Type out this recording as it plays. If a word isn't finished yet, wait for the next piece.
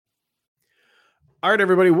All right,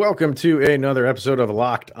 everybody, welcome to another episode of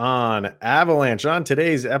Locked On Avalanche. On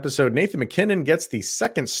today's episode, Nathan MacKinnon gets the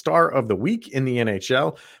second star of the week in the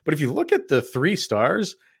NHL. But if you look at the 3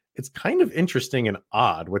 stars, it's kind of interesting and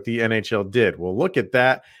odd what the NHL did. We'll look at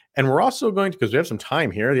that. And we're also going to, because we have some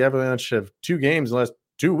time here, the Avalanche have 2 games in the last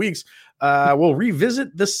 2 weeks. We'll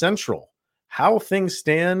revisit the Central, how things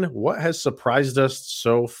stand, what has surprised us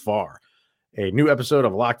so far. A new episode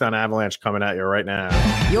of Locked On Avalanche coming at you right now.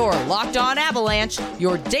 You're Locked On Avalanche,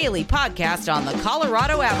 your daily podcast on the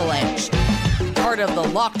Colorado Avalanche. Part of the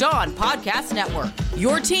Locked On Podcast Network,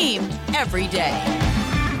 your team every day.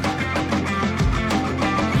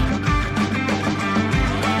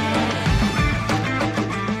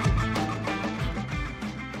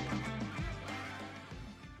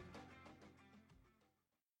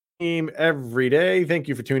 Every day. Thank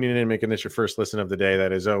you for tuning in and making this your first listen of the day.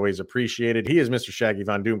 That is always appreciated. He is Mr. Shaggy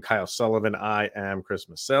Von Doom, Kyle Sullivan. I am Chris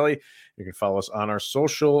Maselli. You can follow us on our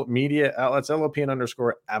social media outlets,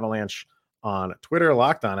 LOPN_Avalanche on Twitter,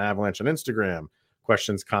 Locked On Avalanche on Instagram.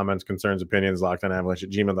 Questions, comments, concerns, opinions,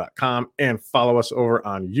 lockedonavalanche@gmail.com, and follow us over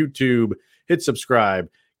on YouTube. Hit subscribe.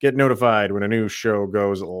 Get notified when a new show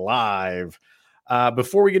goes live.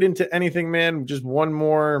 Before we get into anything, man, just one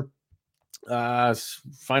more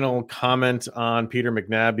final comment on Peter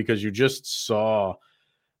McNabb, because you just saw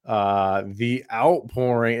the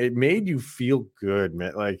outpouring. It made you feel good,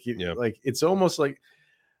 man. Like it's almost like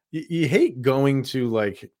you hate going to,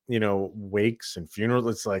 like, wakes and funerals.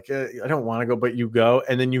 It's like, I don't want to go, but you go,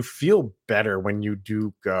 and then you feel better when you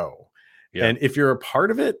do go. Yeah. And if you're a part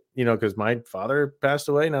of it, because my father passed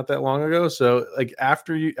away not that long ago, so like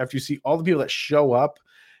after you see all the people that show up,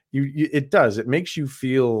 it makes you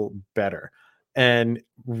feel better. And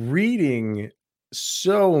reading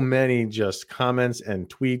so many just comments and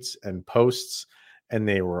tweets and posts, and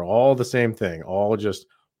they were all the same thing, all just,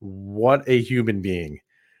 what a human being,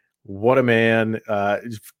 what a man.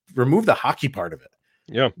 Remove the hockey part of it.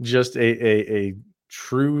 Yeah, just a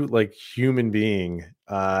true, like, human being.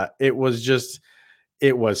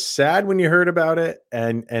 It was sad when you heard about it,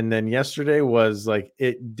 and then yesterday was like,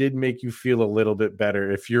 it did make you feel a little bit better.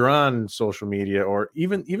 If you're on social media, or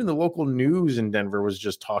even the local news in Denver was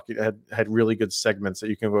just talking, had really good segments that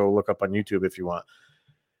you can go look up on YouTube if you want.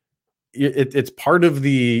 It's part of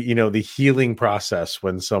the the healing process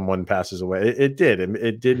when someone passes away. It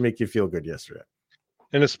did make you feel good yesterday,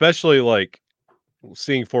 and especially like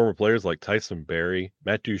seeing former players like Tyson Barrie,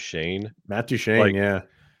 Matt Duchene, yeah,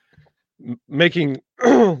 making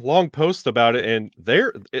long posts about it, and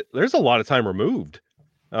there's a lot of time removed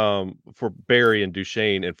for Barrie and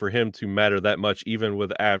Duchene, and for him to matter that much, even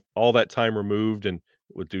with all that time removed, and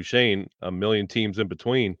with Duchene a million teams in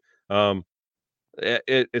between,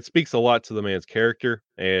 it speaks a lot to the man's character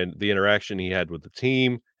and the interaction he had with the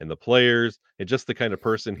team and the players, and just the kind of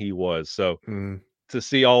person he was. So to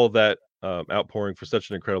see all of that outpouring for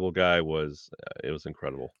such an incredible guy was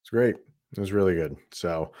incredible. It's great. It was really good.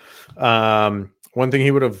 So one thing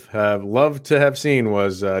he would have loved to have seen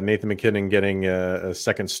was Nathan MacKinnon getting a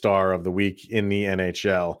second star of the week in the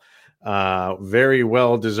NHL. Very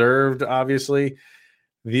well deserved, obviously.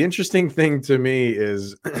 The interesting thing to me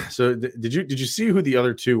is, so did you see who the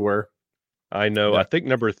other 2 were? I know. I think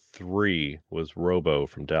number 3 was Robo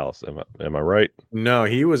from Dallas. Am I right? No,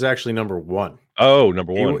 he was actually number 1. Oh,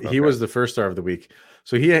 number 1. He was the first star of the week.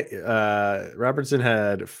 So Robertson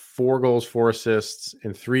had 4 goals, 4 assists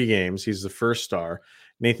in 3 games. He's the first star.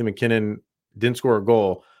 Nathan MacKinnon didn't score a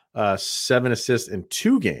goal, 7 assists in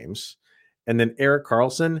 2 games. And then Erik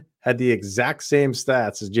Karlsson had the exact same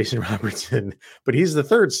stats as Jason Robertson, but he's the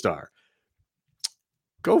third star.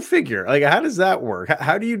 Go figure. Like, how does that work?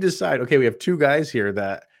 How do you decide, okay, we have 2 guys here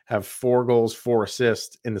that have 4 goals, 4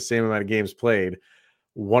 assists in the same amount of games played.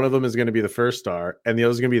 One of them is going to be the first star, and the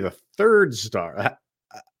other is going to be the third star.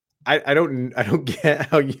 I don't get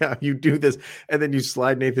how you do this, and then you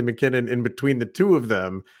slide Nathan MacKinnon in between the 2 of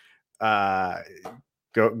them.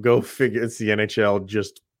 Go figure. It's the NHL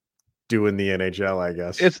just doing the NHL, I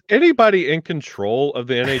guess. Is anybody in control of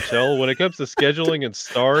the NHL when it comes to scheduling and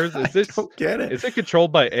stars? I don't get it. Is it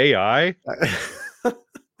controlled by AI?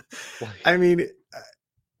 I mean,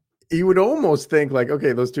 you would almost think like,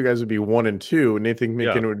 okay, those 2 guys would be 1 and 2. Nathan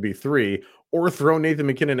MacKinnon would be 3, or throw Nathan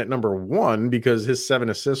MacKinnon at number 1 because his 7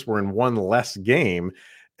 assists were in 1 less game,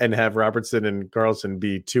 and have Robertson and Karlsson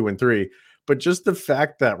be 2 and 3. But just the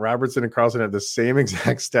fact that Robertson and Karlsson have the same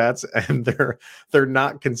exact stats and they're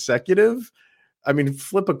not consecutive. I mean,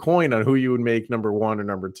 flip a coin on who you would make number 1 or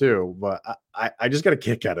number 2. But I just got a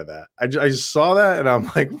kick out of that. I just saw that, and I'm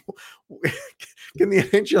like, can the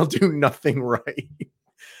NHL do nothing right?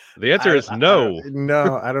 The answer is no.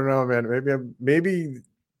 No, I don't know, man. Maybe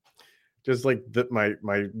just like my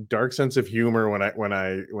dark sense of humor when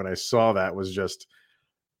I saw that was just,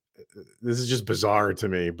 this is just bizarre to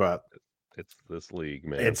me, but it's this league,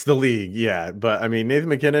 man. It's the league, yeah. But I mean, Nathan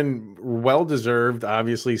MacKinnon, well deserved,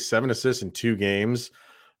 obviously 7 assists in 2 games,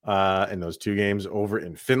 in those 2 games over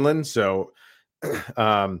in Finland. So,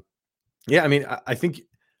 yeah, I mean, I think,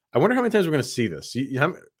 I wonder how many times we're going to see this.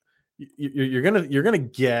 You're gonna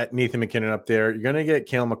get Nathan MacKinnon up there. You're gonna get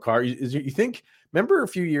Cale Makar. You think? Remember a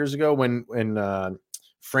few years ago when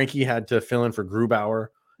Frankie had to fill in for Grubauer,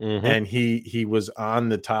 and he was on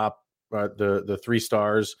the top, the 3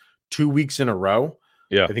 stars 2 weeks in a row.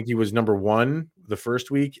 Yeah, I think he was number 1 the first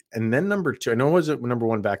week, and then number 2. I know it was number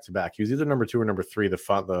 1 back to back. He was either number 2 or number 3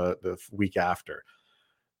 the week after.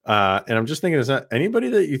 And I'm just thinking, is that anybody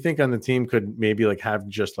that you think on the team could maybe like have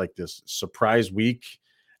just like this surprise week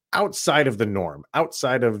outside of the norm,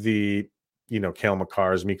 outside of the, Cale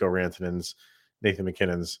Makars, Mikko Rantanens, Nathan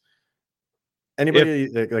MacKinnons, anybody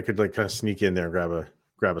that could like kind of sneak in there and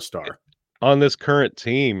grab a star on this current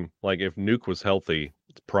team? Like if Nuke was healthy,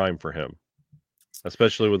 it's prime for him,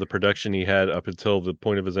 especially with the production he had up until the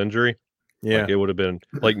point of his injury. Yeah, like it would have been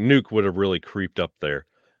like Nuke would have really creeped up there.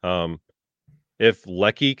 If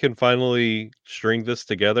Lecky can finally string this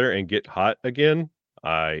together and get hot again,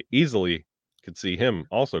 I easily could see him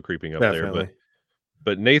also creeping up there.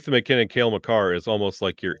 But Nathan MacKinnon, Cale Makar is almost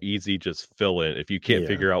like your easy just fill in. If you can't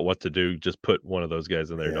figure out what to do, just put one of those guys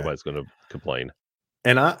in there. Yeah. Nobody's going to complain.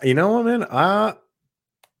 And you know what, man?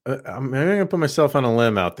 I'm going to put myself on a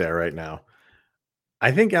limb out there right now.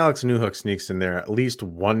 I think Alex Newhook sneaks in there at least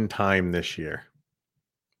one time this year.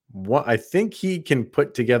 I think he can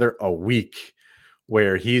put together a week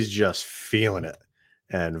where he's just feeling it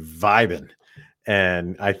and vibing.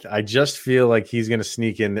 And I just feel like he's going to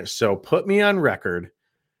sneak in there. So put me on record,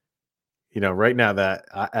 right now that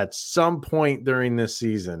at some point during this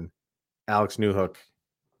season, Alex Newhook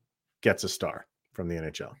gets a star from the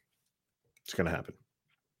NHL. It's going to happen.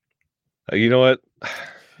 You know what?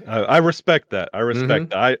 I respect that. I respect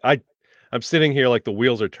that. I'm sitting here like the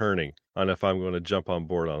wheels are turning on if I'm going to jump on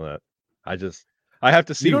board on that. I have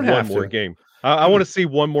to see one more game. I want to see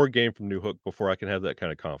one more game from Newhook before I can have that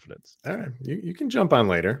kind of confidence. All right. You can jump on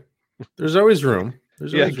later. There's always room.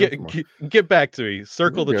 Get back to me.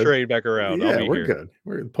 Circle the train back around. Yeah, we're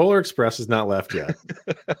good. Polar Express is not left yet.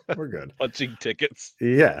 We're good. Punching tickets.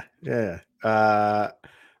 Yeah.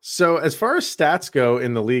 So as far as stats go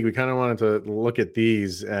in the league, we kind of wanted to look at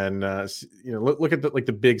these and look at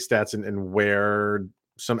the big stats and where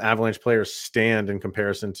some Avalanche players stand in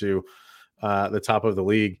comparison to the top of the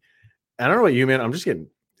league. I don't know about you, man. I'm just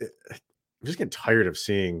getting tired of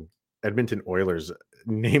seeing Edmonton Oilers,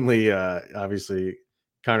 namely, obviously,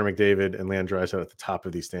 Connor McDavid and Leon Draisaitl at the top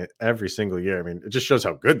of these stands every single year. I mean, it just shows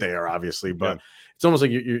how good they are, obviously. But it's almost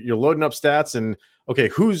like you're loading up stats and, okay,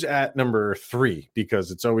 who's at number 3?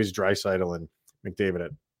 Because it's always Draisaitl and McDavid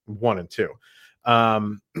at 1 and 2.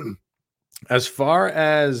 As far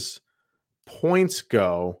as points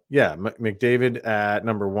go, McDavid at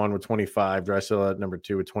number 1 with 25, Draisaitl at number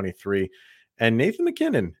 2 with 23, and Nathan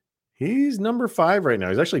MacKinnon, he's number 5 right now.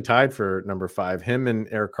 He's actually tied for number 5. Him and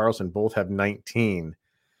Erik Karlsson both have 19.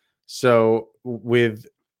 So with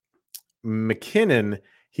MacKinnon,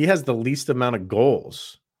 he has the least amount of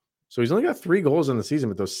goals. So he's only got 3 goals in the season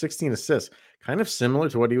with those 16 assists, kind of similar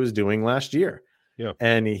to what he was doing last year. Yeah.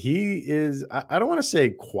 And he is, I don't want to say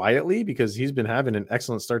quietly because he's been having an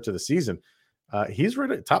excellent start to the season. He's right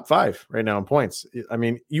at top 5 right now in points. I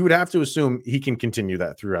mean, you would have to assume he can continue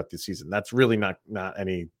that throughout the season. That's really not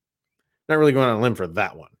really going on a limb for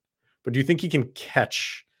that one. But do you think he can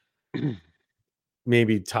catch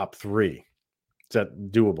maybe top 3? Is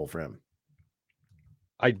that doable for him?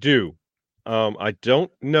 I do. I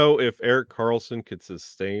don't know if Erik Karlsson could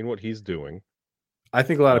sustain what he's doing. I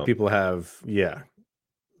think a lot of people have. Yeah.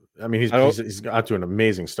 I mean, he's got to an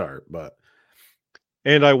amazing start,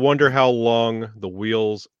 and I wonder how long the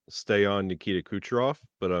wheels stay on Nikita Kucherov.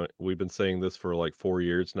 But we've been saying this for like 4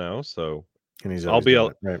 years now, so I'll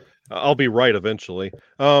be right eventually.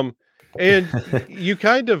 And you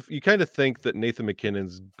kind of think that Nathan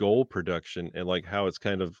MacKinnon's goal production and like how it's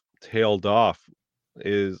kind of tailed off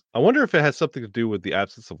is, I wonder if it has something to do with the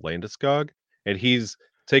absence of Landeskog, and he's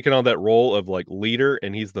taken on that role of like leader,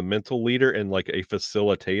 and he's the mental leader and like a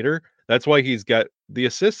facilitator. That's why he's got the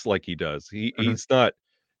assists like he does. He's not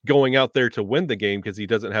going out there to win the game because he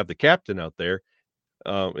doesn't have the captain out there.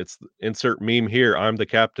 It's insert meme here. I'm the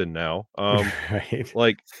captain now. Right.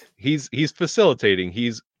 Like he's facilitating.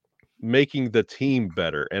 He's making the team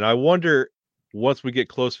better. And I wonder, once we get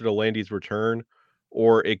closer to Landy's return,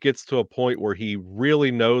 or it gets to a point where he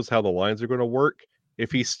really knows how the lines are going to work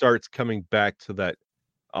if he starts coming back to that,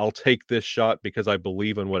 I'll take this shot because I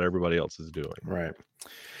believe in what everybody else is doing. Right.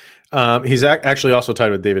 He's actually also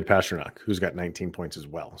tied with David Pastrnak, who's got 19 points as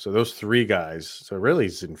well. So those three guys. So really,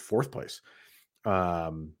 he's in fourth place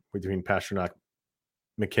between Pastrnak,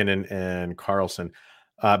 McKinnon, and Karlsson.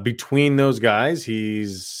 Between those guys,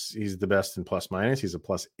 he's the best in plus minus. He's a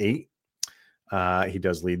 +8. He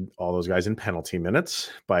does lead all those guys in penalty minutes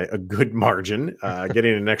by a good margin.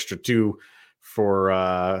 Getting an extra 2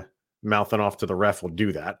 for mouthing off to the ref will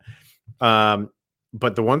do that.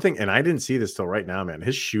 But the one thing, and I didn't see this till right now, man,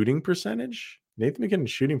 his shooting percentage, Nathan McKinnon's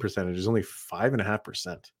shooting percentage is only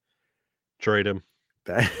 5.5%. Trade him.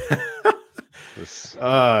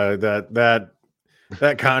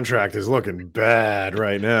 That contract is looking bad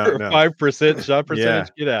right now. 5% shot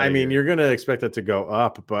percentage. Yeah. Get out. I mean, you're going to expect that to go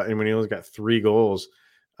up, but when he only got 3 goals,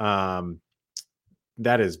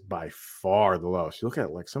 that is by far the lowest. You look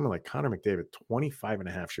at like someone like Connor McDavid,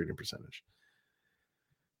 25.5 shooting percentage.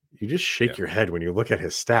 You just shake your head when you look at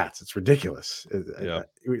his stats. It's ridiculous.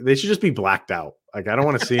 They should just be blacked out. Like, I don't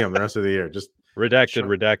want to see them the rest of the year. Just redacted.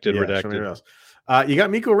 You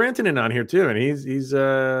got Mikko Rantanen on here too, and he's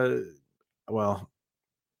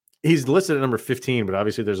listed at number 15, but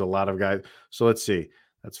obviously there's a lot of guys. So let's see.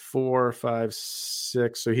 That's 4, 5,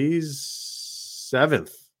 6. So he's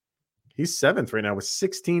 7th. He's 7th right now with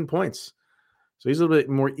 16 points. So he's a little bit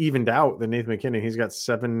more evened out than Nathan McKinnon. He's got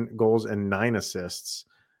 7 goals and 9 assists.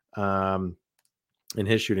 And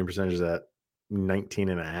his shooting percentage is at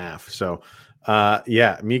 19.5. So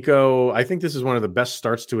Mikko, I think this is one of the best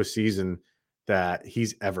starts to a season that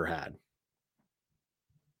he's ever had.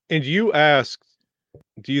 And you asked,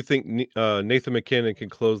 do you think Nathan McKinnon can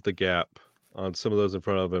close the gap on some of those in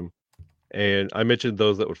front of him? And I mentioned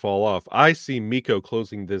those that would fall off. I see Mikko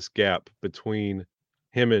closing this gap between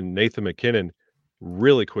him and Nathan McKinnon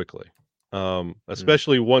really quickly.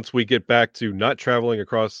 Especially once we get back to not traveling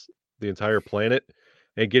across the entire planet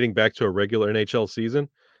and getting back to a regular NHL season.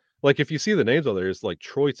 Like, if you see the names on there, it's like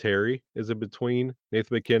Troy Terry is in between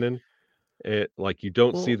Nathan McKinnon. You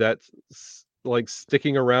don't see that like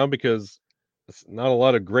sticking around because it's not a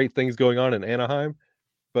lot of great things going on in Anaheim,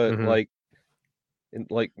 but like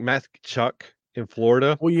Matt Tkachuk in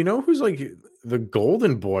Florida. Well, you know who's like the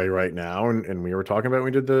golden boy right now, and we were talking about when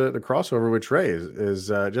we did the crossover with Trey is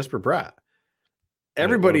Jesper Bratt.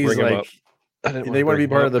 Everybody's like, they want to be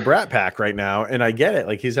part of the Bratt pack right now, and I get it.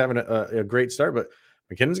 Like, he's having a great start, but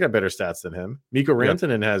McKinnon's got better stats than him. Mikko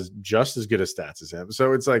Rantanen has just as good a stats as him.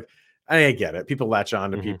 So it's like, I get it. People latch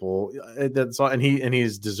on to people. That's all, and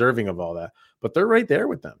he's deserving of all that. But they're right there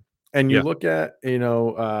with them. And you look at,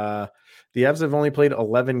 the Avs have only played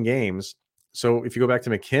 11 games. So if you go back to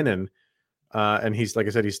McKinnon, and he's, like I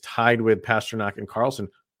said, he's tied with Pastrnak and Karlsson.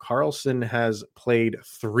 Karlsson has played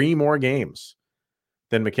 3 more games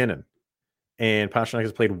than McKinnon, and Pastrnak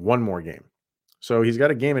has played 1 more game. So he's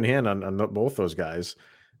got a game in hand on both those guys.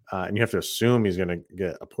 And you have to assume he's going to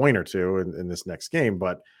get a point or 2 in this next game,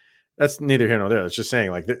 but that's neither here nor there. It's just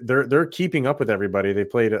saying, like, they're keeping up with everybody. They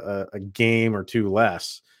played a game or 2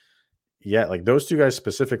 less. Yeah, like those 2 guys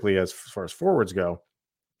specifically, as far as forwards go,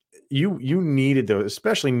 you needed those,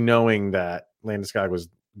 especially knowing that Landeskog was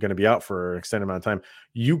going to be out for an extended amount of time.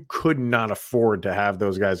 You could not afford to have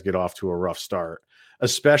those guys get off to a rough start,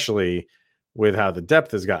 especially with how the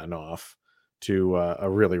depth has gotten off to a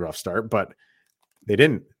really rough start. But they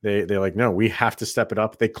didn't. They're like, no, we have to step it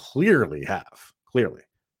up. They clearly have.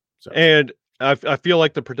 So. And I feel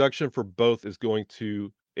like the production for both is going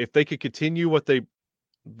to, if they could continue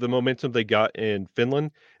the momentum they got in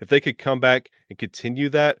Finland, if they could come back and continue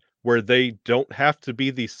that, where they don't have to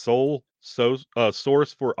be the sole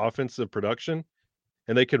source for offensive production,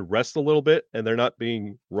 and they could rest a little bit, and they're not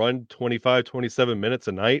being run 25, 27 minutes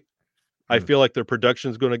a night, I feel like their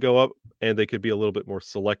production is going to go up, and they could be a little bit more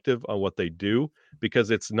selective on what they do,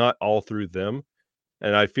 because it's not all through them.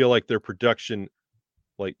 And I feel like their production,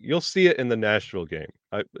 like, you'll see it in the Nashville game.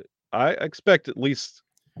 I expect at least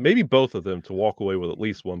maybe both of them to walk away with at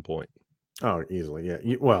least 1 point. Oh, easily.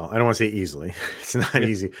 Yeah. Well, I don't want to say easily. It's not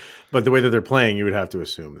easy, but the way that they're playing, you would have to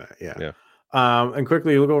assume that. Yeah. And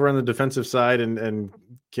quickly, you look over on the defensive side, and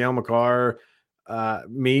Cale Makar,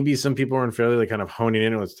 maybe some people are unfairly like kind of honing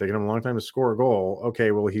in. It's taking him a long time to score a goal. Okay,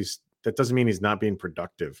 well, that doesn't mean he's not being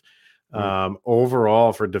productive.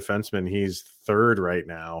 Overall, for defensemen, he's 3rd right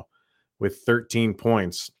now with 13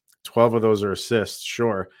 points. 12 of those are assists,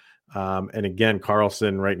 sure. And again,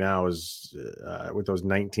 Karlsson right now is with those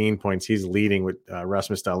 19 points. He's leading with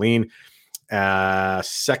Rasmus Dahlin,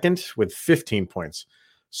 2nd with 15 points.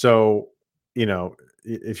 So you know,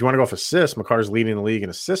 if you want to go off assists, Makar's leading the league in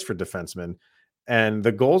assists for defensemen, and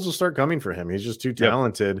the goals will start coming for him. He's just too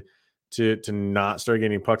talented to not start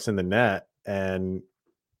getting pucks in the net. And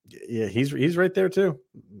yeah, he's right there too.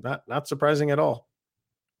 Not surprising at all.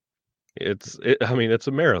 I mean, it's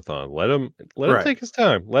a marathon. Let him take his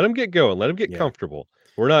time. Let him get going. Let him get comfortable.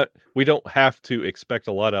 We don't have to expect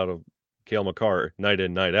a lot out of Cale Makar night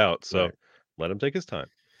in, night out. So let him take his time.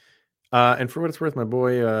 And for what it's worth, my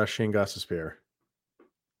boy Shane Gostisbehere,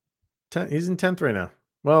 he's in 10th right now.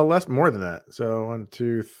 Well, more than that. So 1,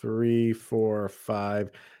 2, 3, 4,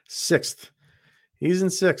 5, 6th. He's in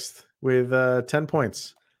 6th with 10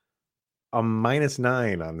 points. A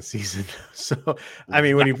 -9 on the season. So, I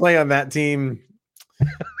mean, when you play on that team,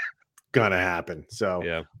 gonna happen. So,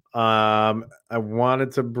 yeah. I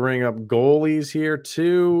wanted to bring up goalies here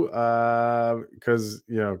too, because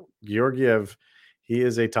Georgiev, he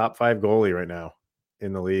is a top 5 goalie right now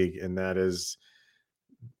in the league, and that's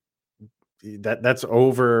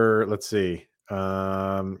over. Let's see.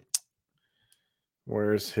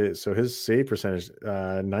 Where's his save percentage?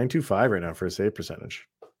 925 right now for his save percentage.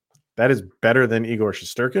 That is better than Igor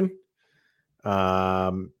Shesterkin.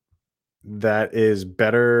 That is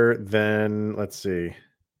better than, let's see.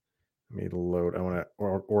 Let me load. I want to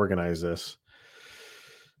organize this.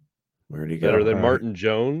 Where did he go? Better than Martin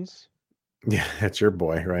Jones? Yeah, that's your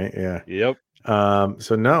boy, right? Yeah. Yep.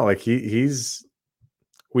 So no, like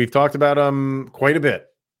we've talked about him quite a bit,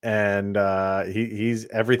 and he's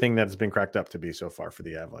everything that's been cracked up to be so far for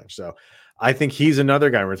the Avalanche. So I think he's another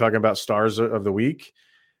guy. We're talking about stars of the week.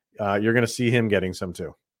 You're going to see him getting some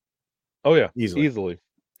too. Oh yeah, easily.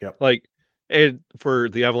 Yep. Like, and for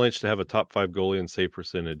the Avalanche to have a top 5 goalie and save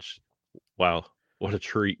percentage, wow, what a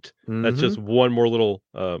treat! Mm-hmm. That's just one more little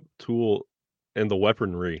tool in the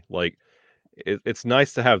weaponry. Like, it's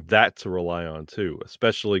nice to have that to rely on too,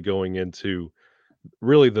 especially going into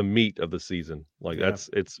really the meat of the season. Like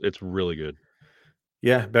it's really good.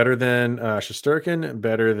 Yeah, better than Shesterkin,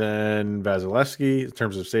 better than Vasilevsky in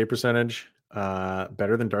terms of save percentage.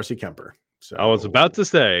 Better than Darcy Kemper. So I was about to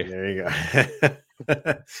say, there you go.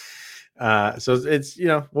 So it's,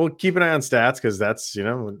 we'll keep an eye on stats because that's,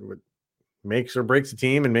 what makes or breaks a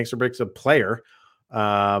team and makes or breaks a player.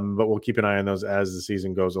 But we'll keep an eye on those as the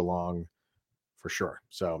season goes along for sure.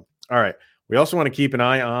 So, all right. We also want to keep an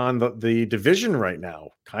eye on the division right now.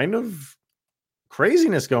 Kind of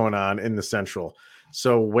craziness going on in the Central.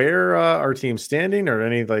 So where are teams standing, or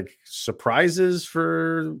any like surprises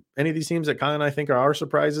for any of these teams that Kyle and I think are our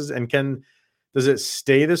surprises? And does it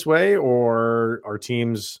stay this way, or are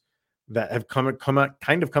teams that have come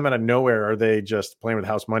out of nowhere, are they just playing with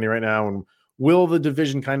house money right now? And will the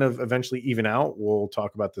division kind of eventually even out? We'll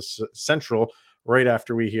talk about the Central right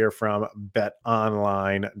after we hear from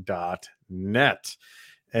betonline.net.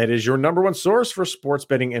 It is your number one source for sports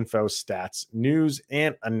betting info, stats, news,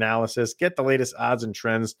 and analysis. Get the latest odds and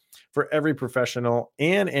trends for every professional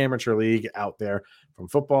and amateur league out there, from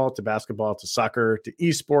football to basketball to soccer to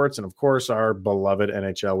esports, and of course, our beloved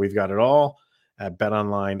NHL. We've got it all at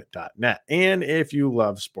betonline.net. And if you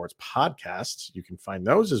love sports podcasts, you can find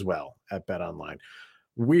those as well at BetOnline.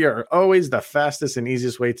 We are always the fastest and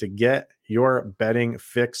easiest way to get your betting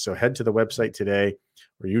fix. So head to the website today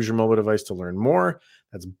or use your mobile device to learn more.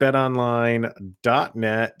 That's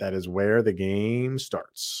betonline.net. That is where the game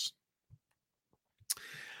starts.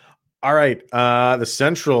 All right. The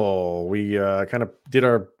Central, we kind of did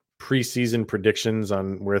our preseason predictions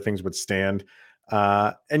on where things would stand.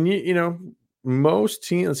 And, most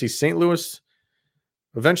teams, let's see, St. Louis,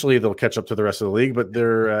 eventually they'll catch up to the rest of the league, but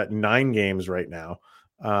they're at 9 games right now.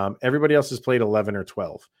 Everybody else has played 11 or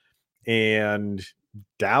 12. And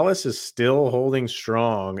Dallas is still holding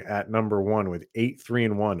strong at number 1 with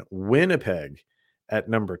 8-3-1. Winnipeg at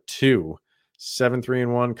number 2,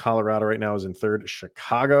 7-3-1. Colorado right now is in 3rd.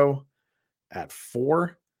 Chicago at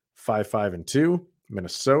 4, 5-5-2.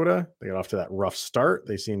 Minnesota, they got off to that rough start.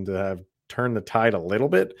 They seem to have turned the tide a little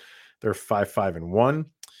bit. They're 5-5-1.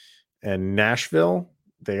 And Nashville,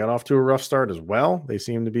 they got off to a rough start as well. They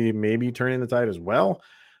seem to be maybe turning the tide as well.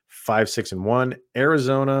 5-6-1.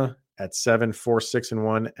 Arizona at 7,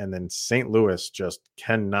 4-6-1. And then St. Louis just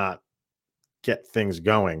cannot get things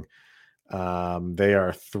going. They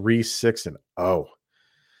are 3-6-0.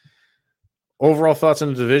 Overall thoughts on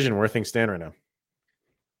the division, where things stand right now?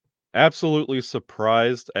 Absolutely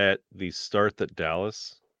surprised at the start that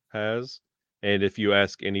Dallas has. And if you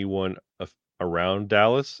ask anyone around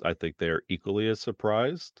Dallas, I think they are equally as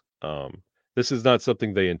surprised. This is not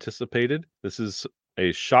something they anticipated. This is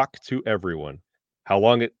a shock to everyone. How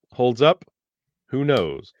long it holds up, who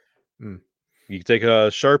knows? You can take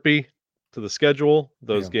a Sharpie, to the schedule.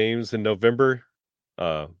 Those games in November,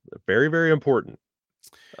 very, very important.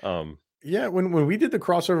 Yeah, when we did the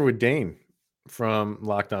crossover with Dane from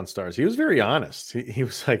Locked On Stars, he was very honest. He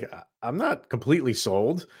was like, I'm not completely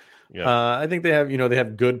sold. Yeah. I think they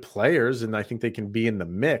have good players, and I think they can be in the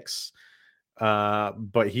mix.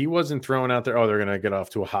 But he wasn't throwing out there, they're going to get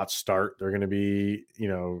off to a hot start. They're going to be,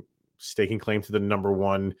 staking claim to the number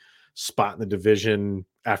one spot in the division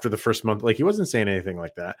after the first month. Like, he wasn't saying anything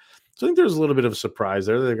like that. So I think there was a little bit of a surprise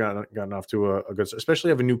there. They've gotten off to a good start, especially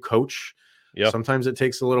have a new coach. Yep. Sometimes it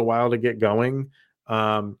takes a little while to get going.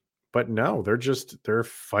 But no, they're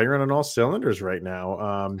firing on all cylinders right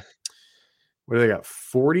now. What do they got?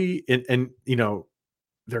 40 and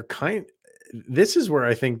they're this is where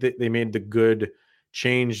I think that they made the good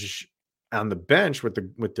change on the bench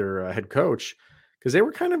with their head coach, because they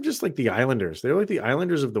were kind of just like the Islanders. They're like the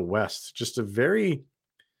Islanders of the West, just a very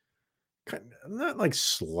not like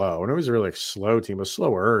slow. And it was a really slow team, a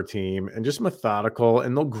slower team, and just methodical,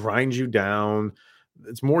 and they'll grind you down.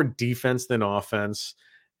 It's more defense than offense.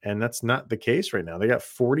 And that's not the case right now. They got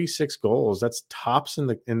 46 goals. That's tops in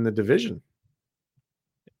the division.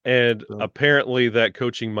 And apparently that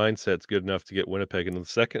coaching mindset's good enough to get Winnipeg into the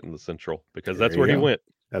second in the Central, because that's where he went.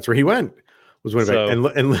 That's where he went, was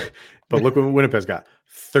Winnipeg. But look what Winnipeg's got,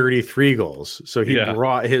 33 goals. So he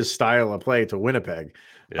brought his style of play to Winnipeg.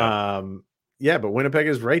 Yeah. But Winnipeg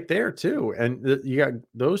is right there too. And you got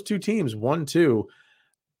those two teams, 1-2.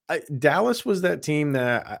 Dallas was that team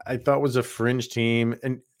that I thought was a fringe team.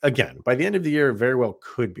 And again, by the end of the year, very well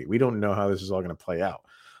could be. We don't know how this is all going to play out.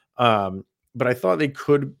 But I thought they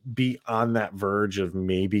could be on that verge of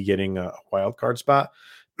maybe getting a wild card spot.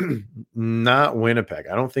 Not Winnipeg.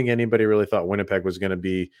 I don't think anybody really thought Winnipeg was going to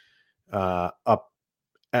be up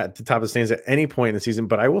at the top of the stands at any point in the season.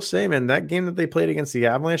 But I will say, man, that game that they played against the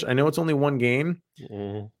Avalanche, I know it's only one game.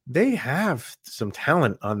 Mm-hmm. They have some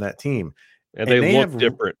talent on that team. And they look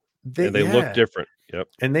different. They look different. Yep.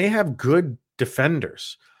 And they have good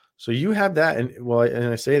defenders. So you have that.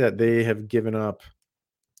 And I say that they have given up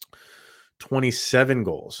 27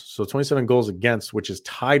 goals. So 27 goals against, which is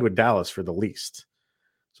tied with Dallas for the least.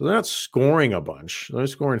 So they're not scoring a bunch. They're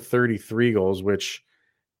scoring 33 goals, which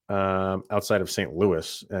outside of St.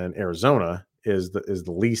 Louis and Arizona is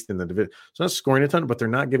the least in the division. So not scoring a ton, but they're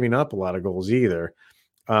not giving up a lot of goals either.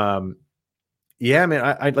 Yeah, man,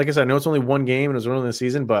 I like I said, I know it's only one game and it was early in the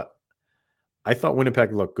season, but I thought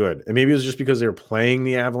Winnipeg looked good. And maybe it was just because they were playing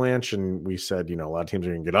the Avalanche, and we said, a lot of teams are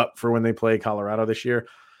going to get up for when they play Colorado this year.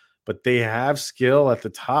 But they have skill at the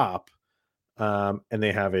top, and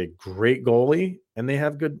they have a great goalie, and they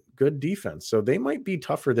have good defense. So they might be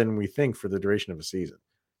tougher than we think for the duration of a season.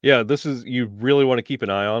 Yeah, you really want to keep an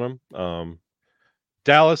eye on them.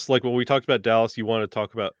 Dallas, like when we talked about Dallas, you want to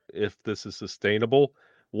talk about if this is sustainable.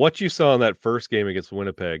 What you saw in that first game against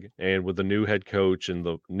Winnipeg, and with the new head coach and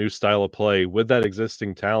the new style of play with that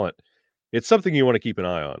existing talent, it's something you want to keep an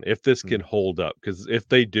eye on if this can hold up. Because if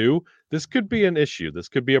they do, this could be an issue. This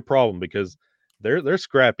could be a problem, because they're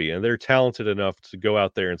scrappy and they're talented enough to go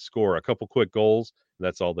out there and score a couple quick goals. And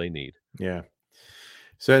that's all they need. Yeah.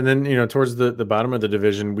 So, and then, towards the bottom of the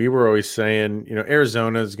division, we were always saying,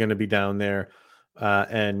 Arizona is going to be down there.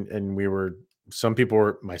 And some people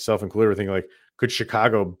were, myself included, were thinking like, could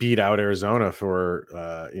Chicago beat out Arizona for,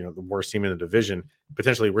 the worst team in the division,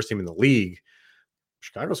 potentially worst team in the league?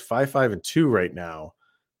 Chicago's 5-5-2 right now,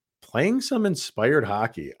 playing some inspired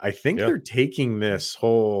hockey. I think they're taking this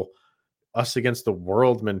whole us against the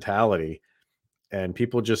world mentality, and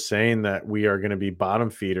people just saying that we are going to be bottom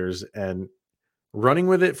feeders and running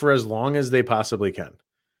with it for as long as they possibly can.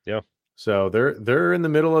 Yeah. So they're in the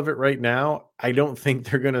middle of it right now. I don't think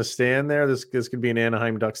they're going to stand there. This could be an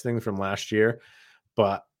Anaheim Ducks thing from last year,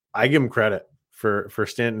 but I give them credit for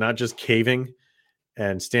not just caving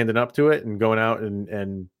and standing up to it and going out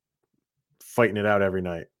and fighting it out every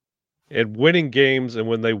night. And winning games, and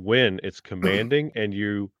when they win, it's commanding and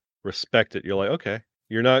you respect it. You're like, okay,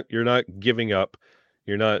 you're not giving up.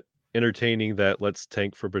 You're not entertaining that let's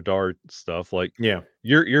tank for Bedard stuff. Like,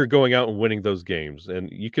 you're going out and winning those games, and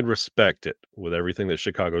you can respect it with everything that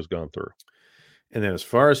Chicago's gone through. And then as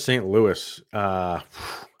far as St. Louis,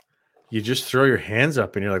 you just throw your hands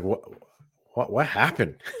up and you're like, what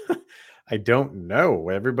happened? I don't know.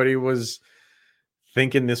 Everybody was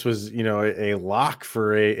thinking this was, a lock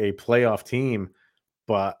for a playoff team,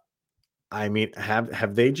 but I mean,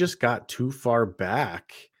 have they just got too far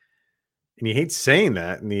back? And you hate saying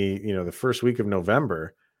that in the first week of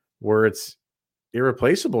November, where it's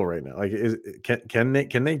irreplaceable right now. Like, can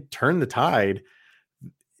they turn the tide?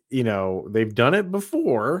 They've done it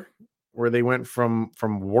before, where they went from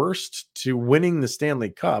worst to winning the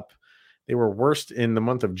Stanley Cup. They were worst in the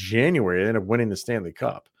month of January. They ended up winning the Stanley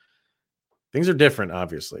Cup. Things are different,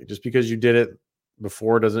 obviously. Just because you did it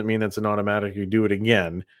before doesn't mean that's an automatic. You do it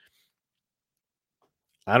again.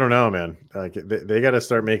 I don't know, man. Like they got to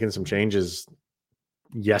start making some changes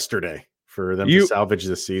yesterday for them to salvage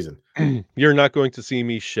this season. You're not going to see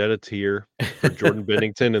me shed a tear for Jordan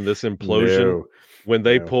Binnington in this implosion when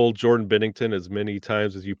they pull Jordan Binnington as many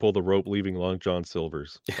times as you pull the rope leaving Long John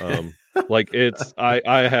Silver's. Like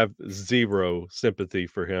I have zero sympathy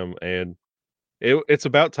for him, and it's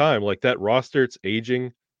about time. Like that roster, it's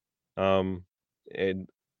aging, and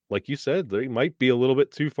like you said, they might be a little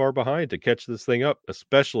bit too far behind to catch this thing up,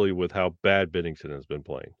 especially with how bad Binnington has been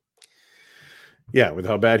playing. Yeah, with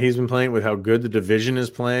how bad he's been playing, with how good the division is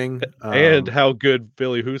playing. And how good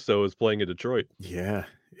Billy Husso is playing in Detroit. Yeah,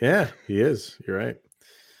 he is. You're right.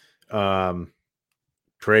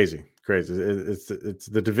 Crazy. It's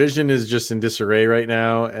the division is just in disarray right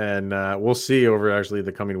now, and we'll see over actually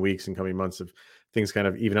the coming weeks and coming months if things kind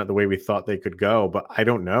of even out the way we thought they could go. But I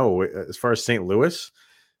don't know. As far as St. Louis,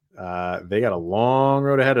 they got a long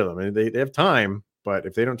road ahead of them, and they have time. But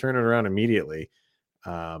if they don't turn it around immediately,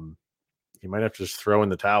 you might have to just throw in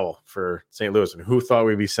the towel for St. Louis. And who thought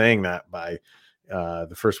we'd be saying that by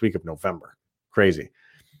the first week of November? Crazy.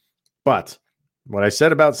 But what I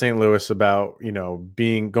said about St. Louis about,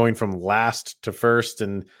 going from last to first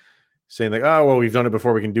and saying like, oh, well, we've done it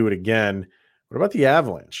before, we can do it again. What about the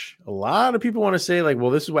Avalanche? A lot of people want to say like, well,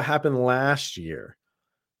 this is what happened last year.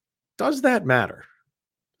 Does that matter?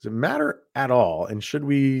 Does it matter at all? And should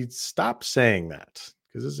we stop saying that?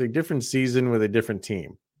 Because it's a different season with a different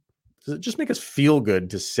team. Does it just make us feel good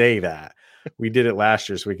to say that we did it last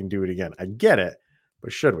year so we can do it again? I get it,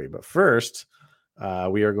 but should we? But first,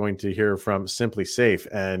 we are going to hear from Simply Safe.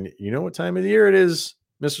 And you know what time of the year it is,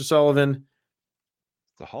 Mr. Sullivan?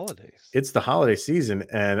 The holidays. It's the holiday season.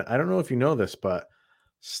 And I don't know if you know this, but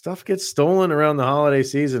stuff gets stolen around the holiday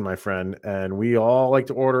season, my friend. And we all like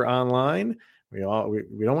to order online. We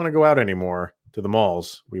don't want to go out anymore to the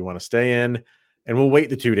malls. We want to stay in, and we'll wait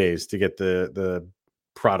the 2 days to get the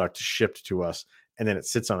product shipped to us, and then it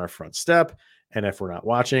sits on our front step. And if we're not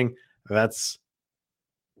watching, that's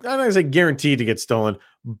I'm not gonna say guaranteed to get stolen,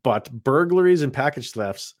 but burglaries and package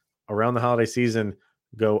thefts around the holiday season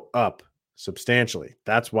go up substantially.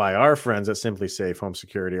 That's why our friends at Simply Safe Home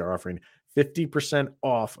Security are offering 50%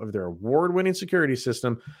 off of their award-winning security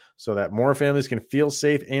system so that more families can feel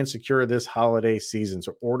safe and secure this holiday season.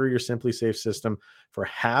 So order your Simply Safe system for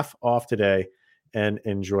half off today and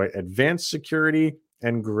enjoy advanced security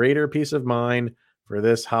and greater peace of mind for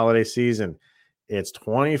this holiday season. It's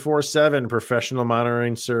 24/7 professional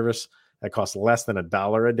monitoring service that costs less than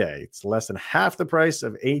 $1 a day. It's less than half the price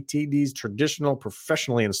of ATD's traditional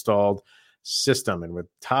professionally installed system. And with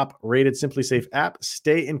top-rated Simply Safe app,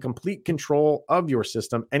 stay in complete control of your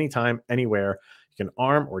system anytime, anywhere. You can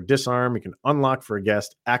arm or disarm. You can unlock for a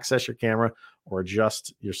guest, access your camera, or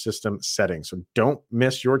adjust your system settings. So don't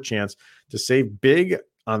miss your chance to save big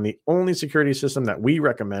on the only security system that we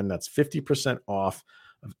recommend. That's 50% off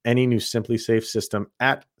of any new Simply Safe system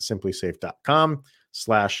at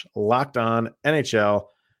simplysafe.com/lockedonnhl.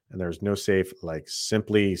 And there's no safe like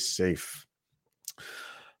Simply Safe.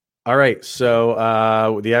 All right.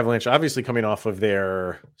 So the Avalanche obviously coming off of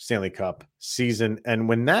their Stanley Cup season. And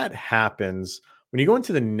when that happens, when you go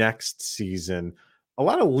into the next season, a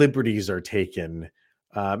lot of liberties are taken,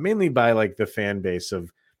 mainly by like the fan base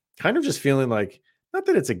of kind of just feeling like, not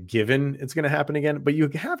that it's a given it's going to happen again, but you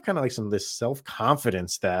have kind of like some of this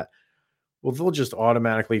self-confidence that, well, they'll just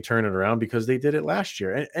automatically turn it around because they did it last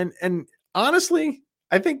year. And honestly,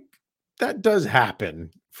 I think that does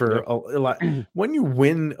happen for a lot. When you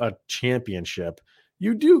win a championship,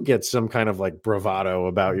 you do get some kind of like bravado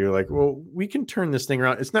about you. Like, well, we can turn this thing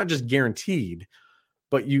around. It's not just guaranteed,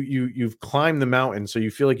 but you've climbed the mountain, so you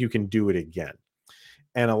feel like you can do it again.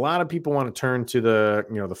 And a lot of people want to turn to the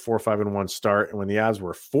 4-5-1 start. And when the Avs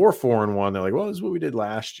were 4-4-1, they're like, well, this is what we did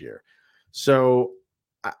last year. So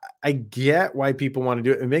I get why people want to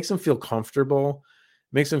do it. It makes them feel comfortable.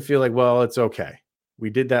 It makes them feel like, well, it's okay. We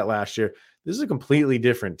did that last year. This is a completely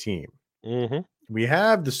different team. Mm-hmm. We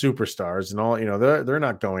have the superstars and all, they're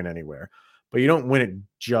not going anywhere, but you don't win it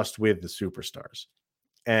just with the superstars.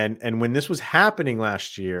 And when this was happening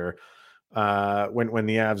last year, when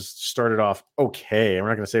the Avs started off okay, I'm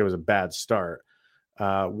not going to say it was a bad start.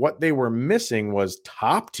 What they were missing was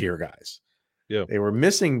top tier guys. Yeah, they were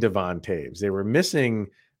missing Devon Taves. They were missing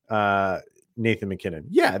Nathan McKinnon.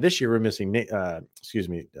 Yeah, this year we're missing Gabe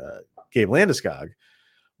Landeskog,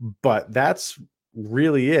 but that's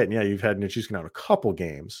really it. And yeah, you've had Nichushkin out a couple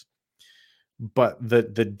games, but the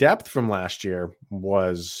depth from last year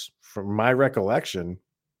was from my recollection,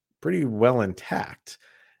 pretty well intact.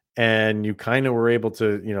 And you kind of were able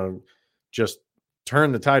to, just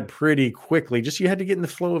turn the tide pretty quickly. Just you had to get in the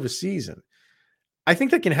flow of a season. I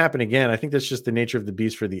think that can happen again. I think that's just the nature of the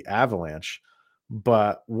beast for the Avalanche.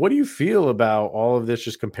 But what do you feel about all of this,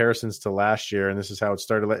 just comparisons to last year? And this is how it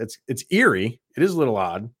started. It's eerie. It is a little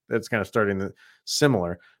odd that it's kind of starting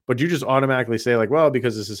similar. But you just automatically say like, well,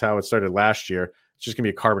 because this is how it started last year, it's just going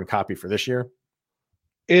to be a carbon copy for this year.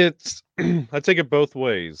 It's I take it both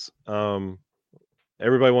ways.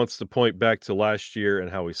 Everybody wants to point back to last year and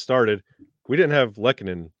how we started. We didn't have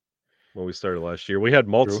Lehkonen when we started last year. We had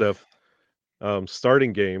Maltsev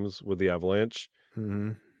starting games with the Avalanche.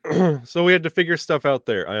 Mm-hmm. So we had to figure stuff out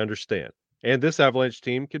there. I understand. And this Avalanche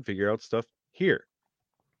team can figure out stuff here.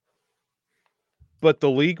 But the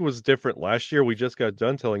league was different last year. We just got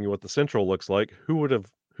done telling you what the Central looks like. Who would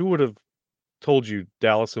have told you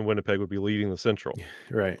Dallas and Winnipeg would be leading the Central?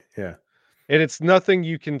 Right. Yeah. And it's nothing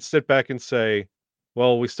you can sit back and say,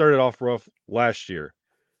 well, we started off rough last year.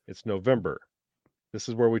 It's November. This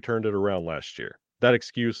is where we turned it around last year. That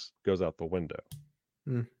excuse goes out the window.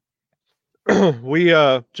 Mm. We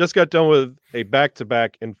just got done with a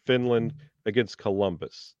back-to-back in Finland against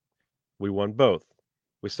Columbus. We won both.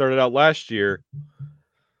 We started out last year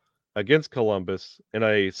against Columbus in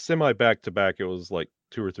a semi-back-to-back. It was like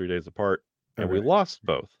 2 or 3 days apart, and we lost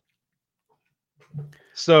both.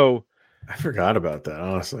 So I forgot about that,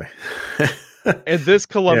 honestly. And this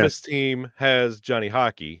Columbus team has Johnny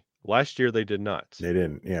Hockey. Last year they did not. They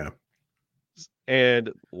didn't, yeah.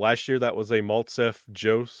 And last year that was a Maltsev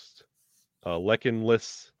Jost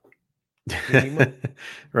Lehkonen-less team.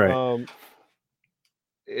 Right.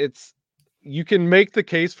 It's you can make the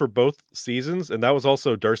case for both seasons, and that was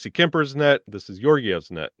also Darcy Kemper's net. This is Georgiev's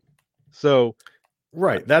net. So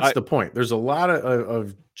right, that's the point. There's a lot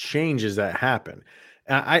of changes that happen.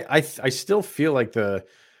 I still feel like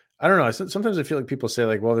I don't know. Sometimes I feel like people say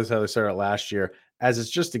like, well, this is how they started last year, as it's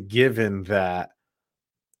just a given that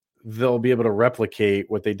they'll be able to replicate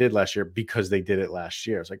what they did last year because they did it last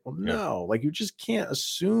year. It's like, well, no, like you just can't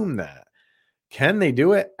assume that. Can they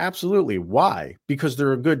do it? Absolutely. Why? Because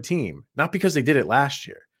they're a good team, not because they did it last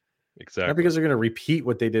year. Exactly. Not because they're going to repeat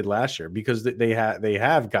what they did last year, because they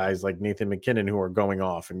have guys like Nathan McKinnon who are going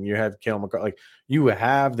off, and you have Cale McCarr. Like you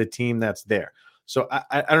have the team that's there. So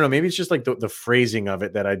I don't know. Maybe it's just like the phrasing of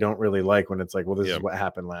it that I don't really like when it's like, well, this is what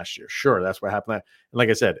happened last year. Sure, that's what happened. And like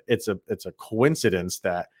I said, it's a coincidence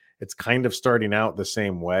that it's kind of starting out the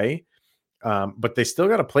same way, but they still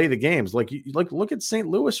got to play the games. Like look at St.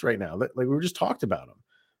 Louis right now. Like we just talked about them.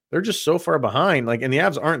 They're just so far behind. Like, and the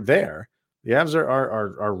Avs aren't there. The Avs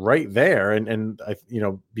are right there, and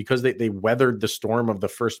because they weathered the storm of the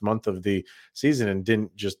first month of the season and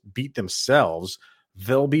didn't just beat themselves,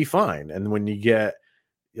 they'll be fine. And when you get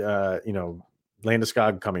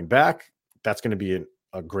Landeskog coming back, that's going to be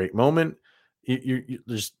a great moment.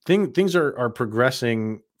 There's things are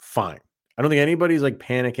progressing fine. I don't think anybody's like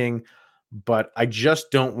panicking, but I just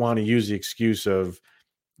don't want to use the excuse of,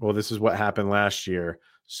 well, this is what happened last year,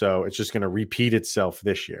 so it's just going to repeat itself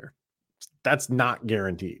this year. That's not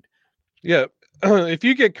guaranteed. Yeah. If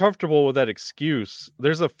you get comfortable with that excuse,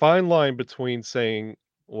 there's a fine line between saying,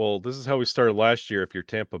 well, this is how we started last year if you're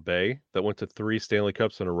Tampa Bay that went to 3 Stanley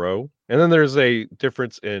Cups in a row. And then there's a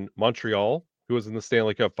difference in Montreal, who was in the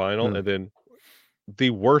Stanley Cup final, and then the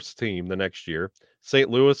worst team the next year, St.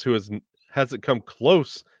 Louis, who hasn't come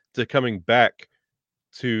close to coming back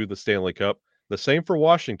to the Stanley Cup. The same for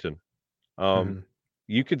Washington.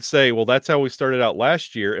 You could say, well, that's how we started out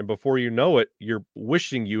last year, and before you know it, you're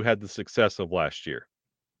wishing you had the success of last year.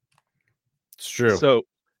 It's true. So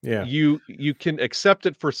yeah, you can accept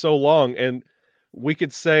it for so long, and we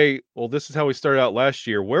could say, well, this is how we started out last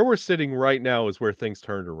year. Where we're sitting right now is where things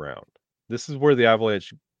turned around. This is where the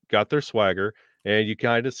Avalanche got their swagger, and you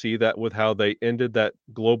kind of see that with how they ended that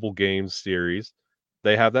Global Games series.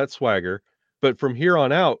 They have that swagger, but from here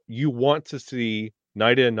on out, you want to see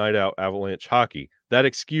night in, night out Avalanche hockey. That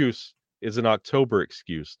excuse is an October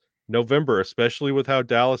excuse. November, especially with how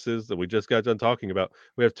Dallas is that we just got done talking about.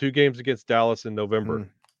 We have 2 games against Dallas in November.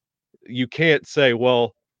 You can't say,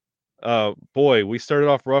 well, boy, we started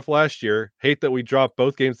off rough last year. Hate that we dropped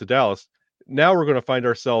both games to Dallas. Now we're going to find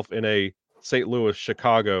ourselves in a St. Louis,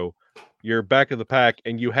 Chicago. You're back of the pack,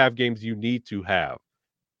 and you have games you need to have.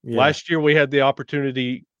 Yeah. Last year, we had the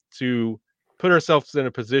opportunity to put ourselves in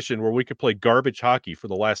a position where we could play garbage hockey for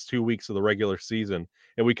the last 2 weeks of the regular season,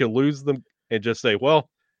 and we could lose them and just say, well,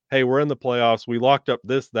 hey, we're in the playoffs. We locked up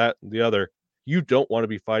this, that, and the other. You don't want to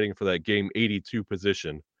be fighting for that game 82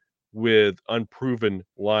 position with unproven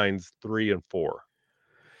lines 3 and 4.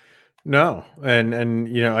 No. And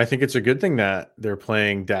I think it's a good thing that they're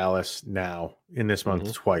playing Dallas now in this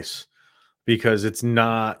month twice, because it's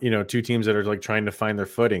not, two teams that are like trying to find their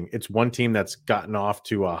footing. It's one team that's gotten off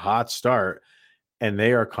to a hot start and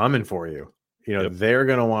they are coming for you. They're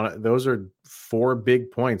going to want those are 4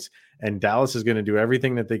 big points, and Dallas is going to do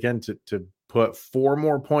everything that they can to put 4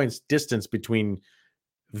 more points distance between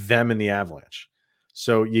them and the Avalanche.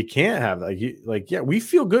 So you can't have we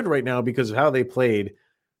feel good right now because of how they played,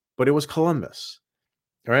 but it was Columbus.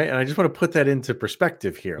 All right. And I just want to put that into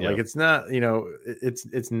perspective here. Like, it's not,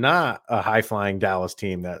 it's not a high flying Dallas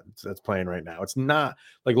team that's playing right now. It's not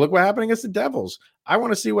like, look what happened against the Devils. I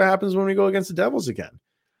want to see what happens when we go against the Devils again.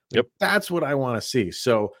 Yep. That's what I want to see.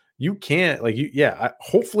 So you can't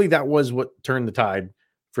hopefully that was what turned the tide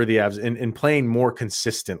for the Avs in playing more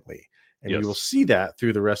consistently. And you will see that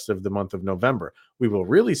through the rest of the month of November. We will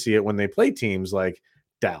really see it when they play teams like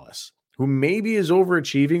Dallas, who maybe is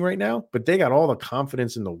overachieving right now, but they got all the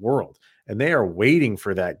confidence in the world and they are waiting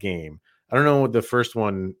for that game. I don't know what the first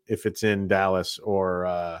one, if it's in Dallas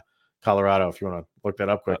or Colorado, if you want to look that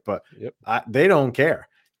up quick, but they don't care.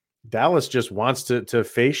 Dallas just wants to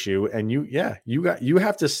face you, and you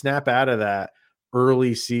have to snap out of that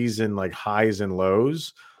early season like highs and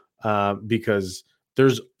lows, because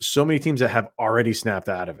there's so many teams that have already snapped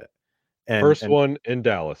out of it. And first one in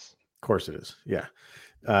Dallas. Of course it is. Yeah.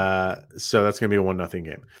 So that's going to be a 1-0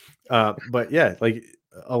 game. But yeah, like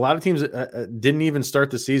a lot of teams didn't even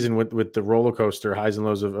start the season with the roller coaster highs and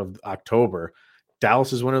lows of October.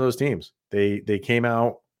 Dallas is one of those teams. They came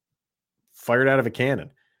out fired out of a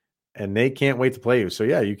cannon, and they can't wait to play you. So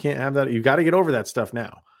yeah, you can't have that. You got to get over that stuff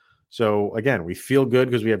now. So again, we feel good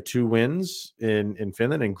because we have 2 wins in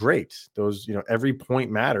Finland, and great. Those, every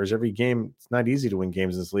point matters. Every game, it's not easy to win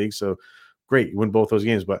games in this league. So great, you win both those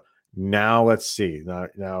games. But now let's see.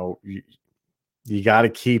 Now you got to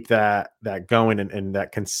keep that going and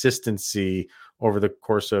that consistency over the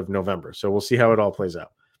course of November. So we'll see how it all plays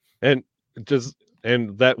out. And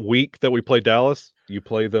that week that we play Dallas, you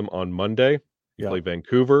play them on Monday. You play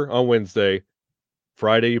Vancouver on Wednesday.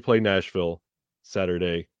 Friday you play Nashville.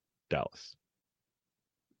 Saturday, Dallas.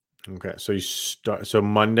 Okay, so you start. So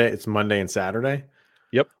Monday, it's Monday and Saturday.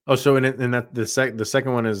 Yep. Oh, so in that the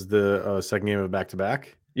second one is the second game of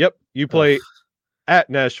back-to-back. Yep. You play at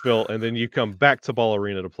Nashville, and then you come back to Ball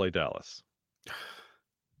Arena to play Dallas.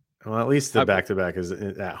 Well, at least the back-to-back is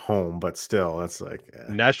at home, but still, that's like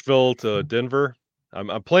Nashville to Denver.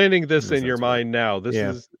 I'm planning this in your mind now.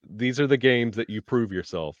 These are the games that you prove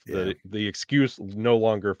yourself that the excuse no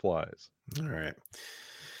longer flies. All right.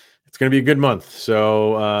 It's going to be a good month.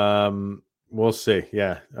 So we'll see.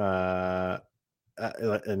 Yeah.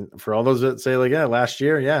 And for all those that say last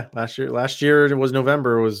year it was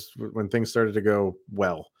November was when things started to go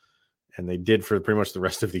well, and they did for pretty much the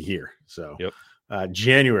rest of the year. So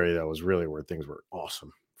January, though, was really where things were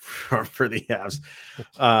awesome for the Avs.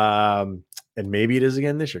 And maybe it is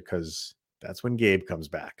again this year, because that's when Gabe comes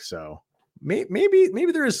back. So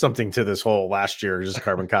maybe there is something to this whole last year, just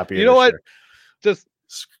carbon copy. You know what? Year. Just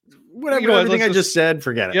whatever, everything I just said,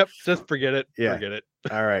 forget it. Yep. Just forget it. Yeah. Forget it.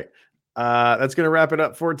 All right. That's going to wrap it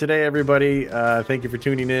up for today, everybody. Thank you for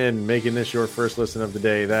tuning in, making this your first listen of the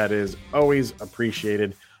day. That is always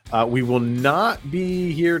appreciated. We will not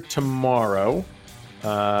be here tomorrow.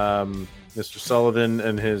 Mr. Sullivan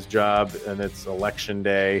and his job, and it's election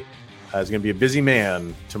day, is going to be a busy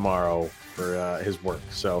man tomorrow for his work.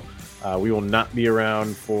 So we will not be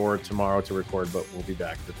around for tomorrow to record, but we'll be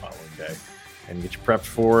back the following day and get you prepped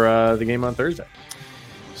for the game on Thursday.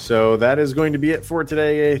 So that is going to be it for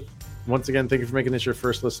today. Once again, thank you for making this your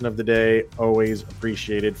first listen of the day. Always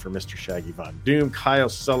appreciated. For Mr. Shaggy Von Doom, Kyle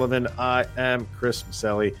Sullivan, I am Chris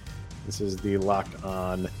Maselli. This is the Locked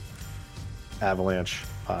On Avalanche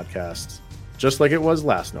podcast, just like it was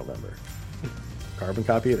last November. Carbon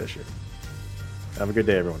copy of this year. Have a good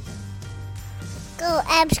day, everyone. Go,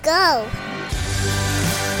 Avs, go.